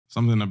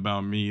something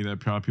about me that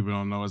probably people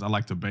don't know is I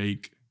like to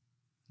bake.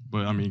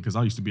 But I mean, because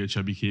I used to be a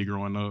chubby kid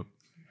growing up.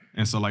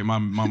 And so like my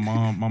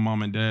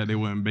mom and dad, they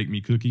wouldn't bake me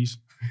cookies.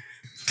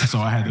 So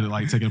I had to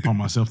like take it upon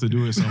myself to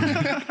do it. So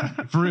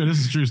for real, this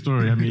is a true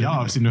story. I mean, y'all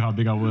obviously knew how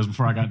big I was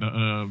before I got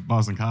to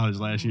Boston College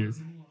last year.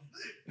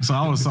 So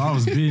I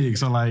was big.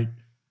 So my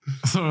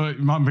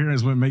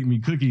parents wouldn't make me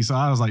cookies. So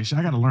I was like,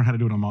 I got to learn how to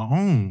do it on my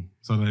own.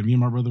 So that me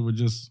and my brother would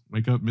just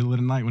wake up middle of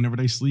the night whenever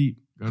they sleep,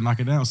 go knock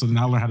it down. So then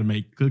I learned how to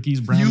make cookies,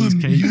 brownies,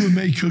 cake. You would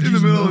make cookies in the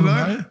middle of the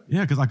night?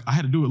 Yeah, because I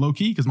had to do it low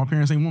key because my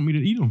parents didn't want me to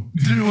eat them.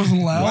 Dude, it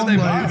wasn't loud. Why'd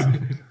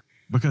they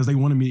because they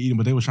wanted me to eat them,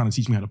 but they were trying to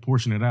teach me how to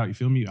portion it out. You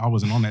feel me? I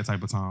wasn't on that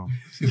type of time.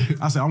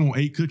 I said, I want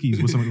 8 cookies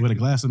with a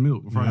glass of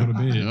milk before I go to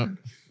bed.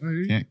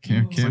 Yep.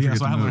 Can't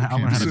so I learned how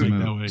to bake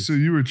that way. So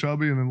you were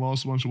chubby and then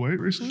lost a bunch of weight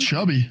recently?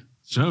 Chubby.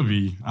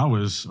 I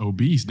was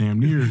obese, damn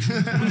near.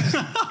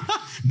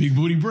 Big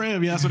booty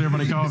Brev. Yeah, that's what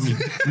everybody called me.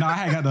 No, I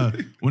had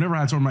whenever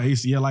I tore my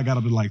ACL, I got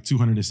up to like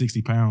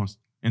 260 pounds.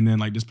 And then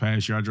like this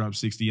past year, I dropped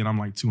 60 and I'm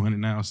like 200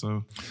 now.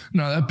 So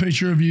no, that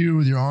picture of you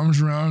with your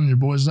arms around your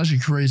boys is actually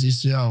crazy to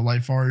see how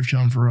like far you've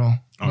come for real.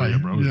 Oh yeah,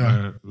 bro.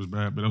 It was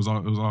bad. But it was all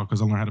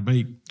because I learned how to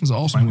bake. It was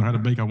awesome. If I learned how to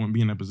bake, I wouldn't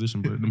be in that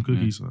position. But them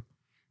cookies,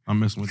 I'm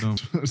messing with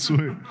them.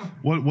 Sweet.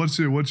 What's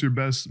your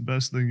best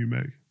thing you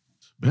make?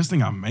 Best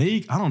thing I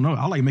make? I don't know.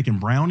 I like making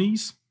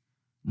brownies.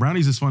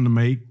 Brownies is fun to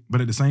make,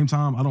 but at the same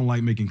time, I don't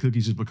like making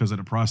cookies just because of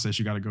the process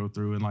you got to go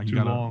through and like you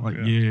got to I don't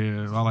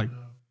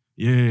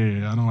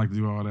like to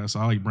do all that.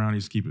 So I like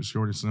brownies, keep it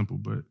short and simple,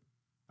 but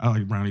I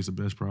like brownies the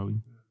best probably.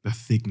 The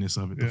thickness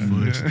of it, the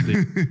fudge.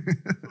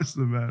 It's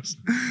the best.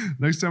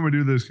 Next time we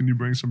do this, can you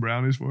bring some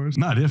brownies for us?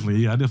 Nah,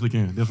 definitely. Yeah, I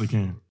definitely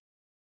can.